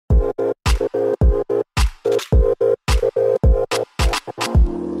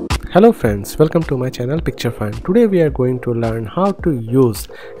Hello friends, welcome to my channel Picture Fun. Today we are going to learn how to use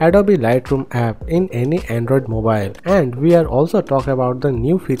Adobe Lightroom app in any Android mobile, and we are also talk about the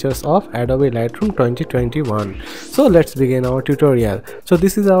new features of Adobe Lightroom 2021. So let's begin our tutorial. So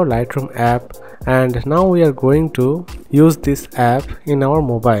this is our Lightroom app, and now we are going to use this app in our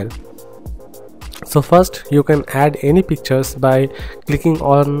mobile. So first you can add any pictures by clicking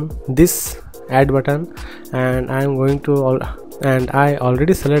on this add button, and I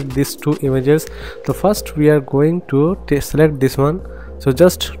already select these two images. So first we are going to select this one, so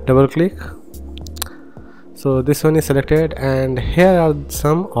just double click. So this one is selected, and here are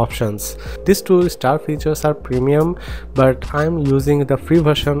some options. These two star features are premium, but I'm using the free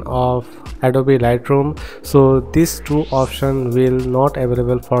version of Adobe Lightroom, so these two options will not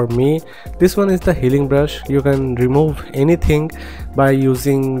available for me. This one is the healing brush. You can remove anything by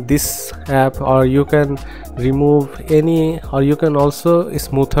using this app, or you can remove any, or you can also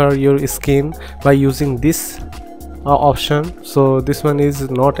smoother your skin by using this option. So this one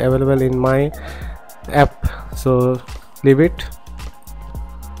is not available in my app, so leave it.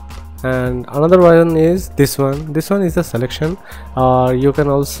 And another one is this one. This one is the selection, or you can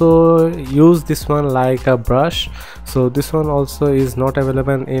also use this one like a brush. So this one also is not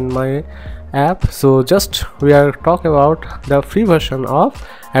available in my app. So just we are talking about the free version of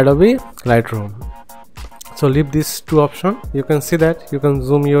Adobe Lightroom. So leave these two options. You can see that you can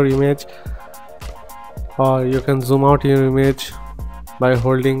zoom your image, or you can zoom out your image by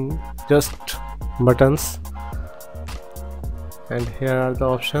holding just buttons, and here are the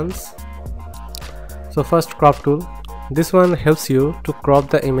options. So first, crop tool. This one helps you to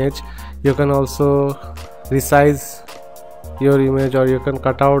crop the image. You can also resize your image, or you can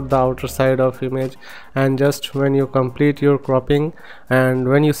cut out the outer side of image, and just when you complete your cropping and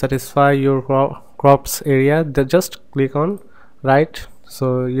when you satisfy your crops area, just click on right,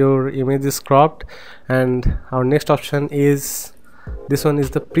 so your image is cropped. And our next option is this one,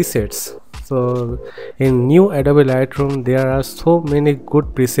 is the presets. So in new Adobe Lightroom there are so many good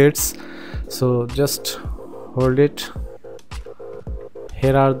presets, so just hold it.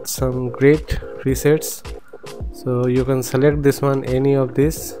 Here are some great presets, so you can select this one, any of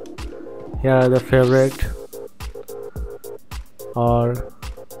this. Here are the favorite or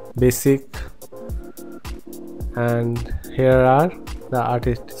basic, and here are the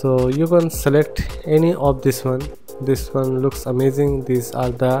artist. So you can select any of this one. This one looks amazing. These are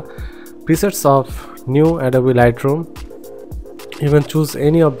the presets of new Adobe Lightroom. You can choose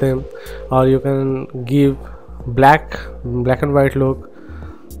any of them, or you can give black and white look,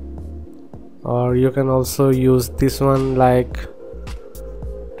 or you can also use this one like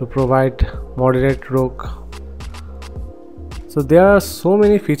to provide moderate look. So there are so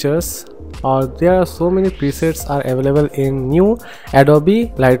many features, or there are so many presets are available in new Adobe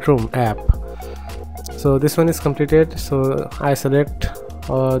Lightroom app. So this one is completed, so I select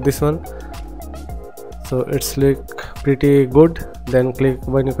this one. So it's look pretty good. Then click,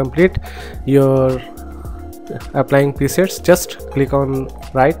 when you complete your applying presets, just click on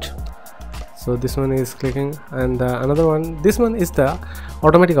right. So this one is clicking, and another one, this one is the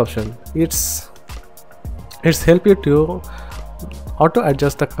automatic option. It's help you to auto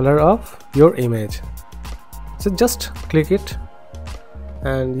adjust the color of your image. So just click it,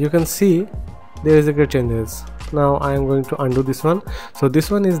 and you can see there is a great changes. Now I am going to undo this one. So this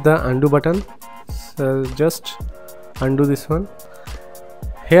one is the undo button, so just undo this one.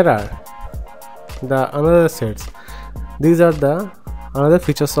 Here are the another sets. These are the another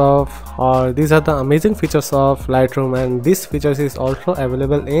features of, or these are the amazing features of Lightroom, and this features is also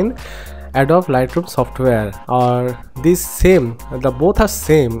available in Adobe Lightroom software, or this same, the both are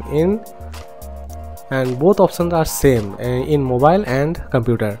same in, and both options are same in mobile and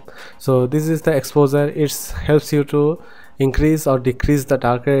computer. So this is the exposure. It helps you to increase or decrease the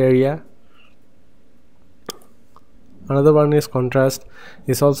darker area. Another one is contrast.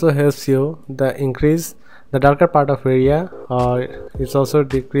 This also helps you the increase the darker part of area, or it's also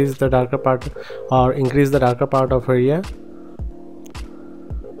decrease the darker part or increase the darker part of area.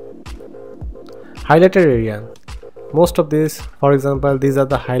 Highlighted area. Most of these, for example, these are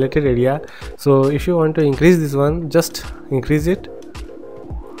the highlighted area. So if you want to increase this one, just increase it,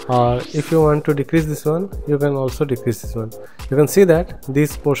 or if you want to decrease this one, you can also decrease this one. You can see that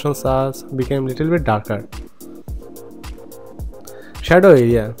these portions are became little bit darker. Shadow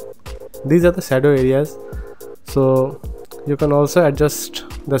area. These are the shadow areas. So you can also adjust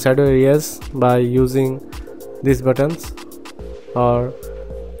the shadow areas by using these buttons, or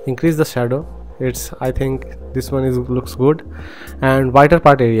increase the shadow. I think this one looks good. and whiter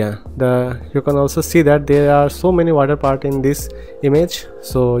part area. You can also see that there are so many whiter part in this image,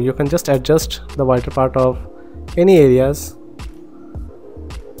 so you can just adjust the whiter part of any areas.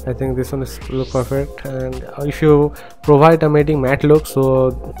 I think this one is look perfect. And if you provide a matte look,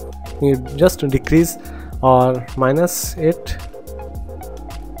 so you just decrease or minus it,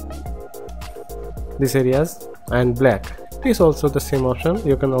 these areas, and black, it is also the same option.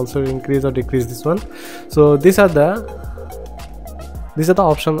 You can also increase or decrease this one. So these are the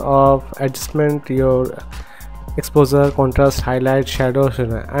option of adjustment, your exposure, contrast, highlight, shadow,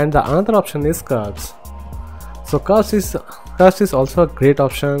 and the another option is curves. So curves is also a great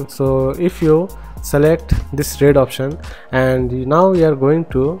option. So if you select this red option, and now we are going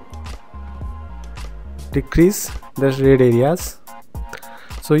to decrease the red areas,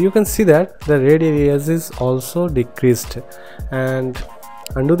 so you can see that the red areas is also decreased. And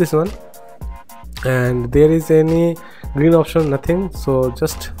undo this one, and there is any green option, nothing. So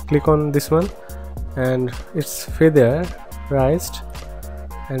just click on this one, and it's featherized,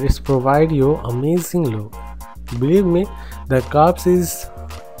 and it's provide you amazing look. Believe me, the curves is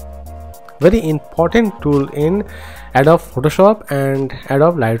very important tool in Adobe Photoshop and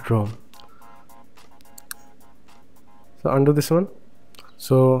Adobe Lightroom. So undo this one.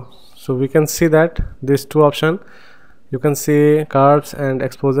 So we can see that these two options, you can see curves and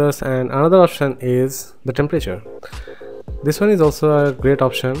exposures, and another option is the temperature. This one is also a great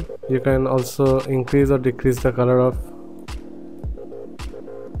option. You can also increase or decrease the color of.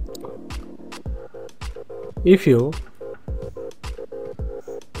 If you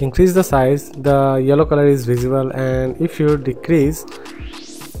increase the size, the yellow color is visible, and if you decrease,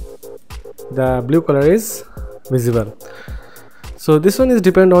 the blue color is visible. So this one is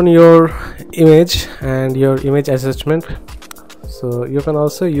depend on your image and your image adjustment. So you can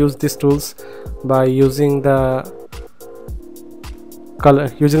also use these tools by using the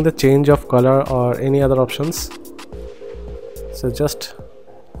color, using the change of color or any other options. So just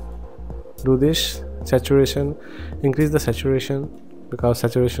do this saturation, increase the saturation, because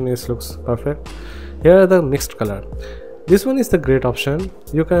saturation looks perfect. Here are the mixed color. This one is the great option.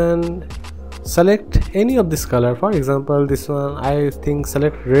 You can select any of this color. For example, this one, I think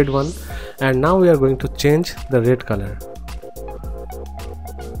select red one, and now we are going to change the red color.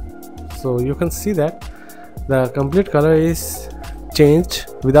 So you can see that the complete color is changed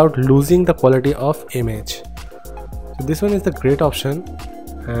without losing the quality of image. So this one is the great option,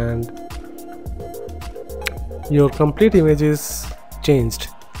 and your complete image is changed.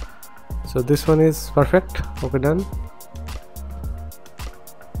 So this one is perfect. Okay, done.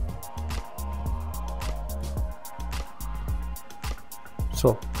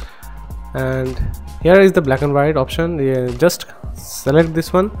 So, and here is the black and white option. Just select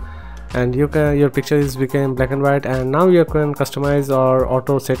this one, and your picture is became black and white, and now you can customize or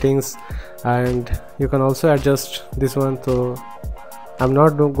auto settings, and you can also adjust this one. So I'm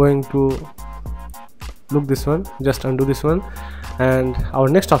not going to look this one, just undo this one. And our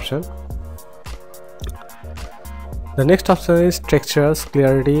next option, the next option is textures,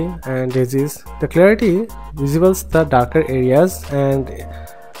 clarity, and edges. The clarity visibles the darker areas, and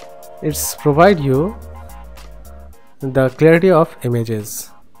it's provide you the clarity of images.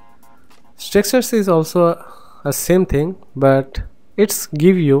 Textures is also a same thing, but it's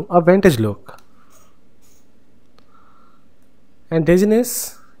give you a vintage look. And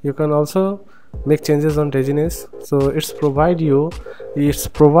edginess, you can also make changes on edginess. So it's provide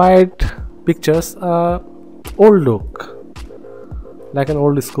pictures old look, like an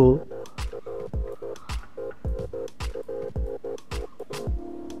old school.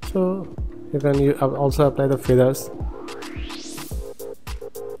 So you can also apply the feathers.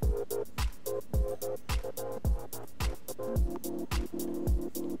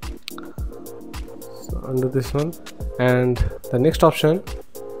 So undo this one, and the next option,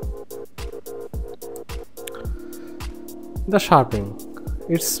 the sharpening.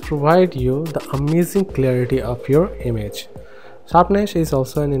 It's provide you the amazing clarity of your image. Sharpness is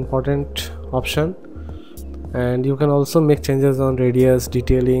also an important option, and you can also make changes on radius,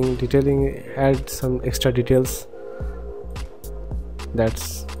 detailing, add some extra details.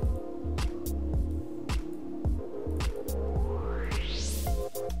 That's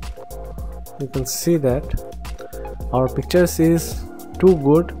you can see that our pictures is too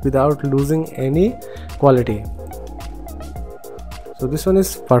good without losing any quality. So this one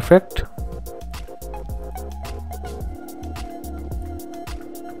is perfect.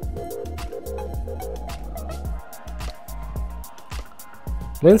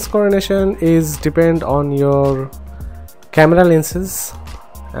 Lens coordination is depend on your camera lenses,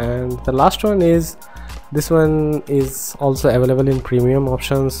 and the last one is This one is also available in premium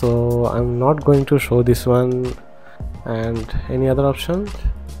option, so I'm not going to show this one. And any other option,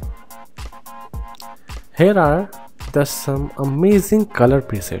 here are some amazing color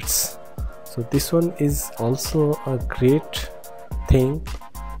presets. So this one is also a great thing,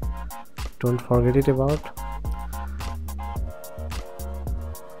 don't forget it about.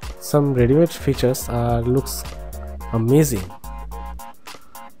 Some ready-made features looks amazing.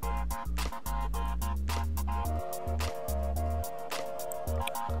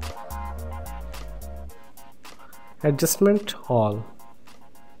 Adjustment all,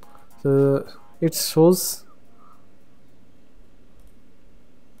 so it shows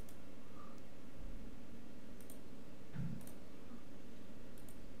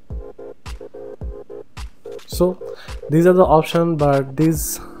so these are the options, but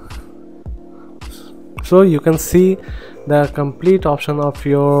these, so you can see the complete option of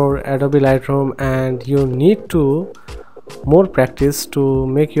your Adobe Lightroom, and you need to more practice to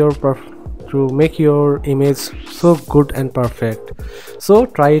make your image so good and perfect. So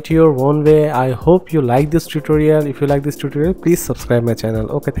try it your own way. I hope you like this tutorial. If you like this tutorial, please subscribe my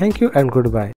channel. Okay, thank you and goodbye.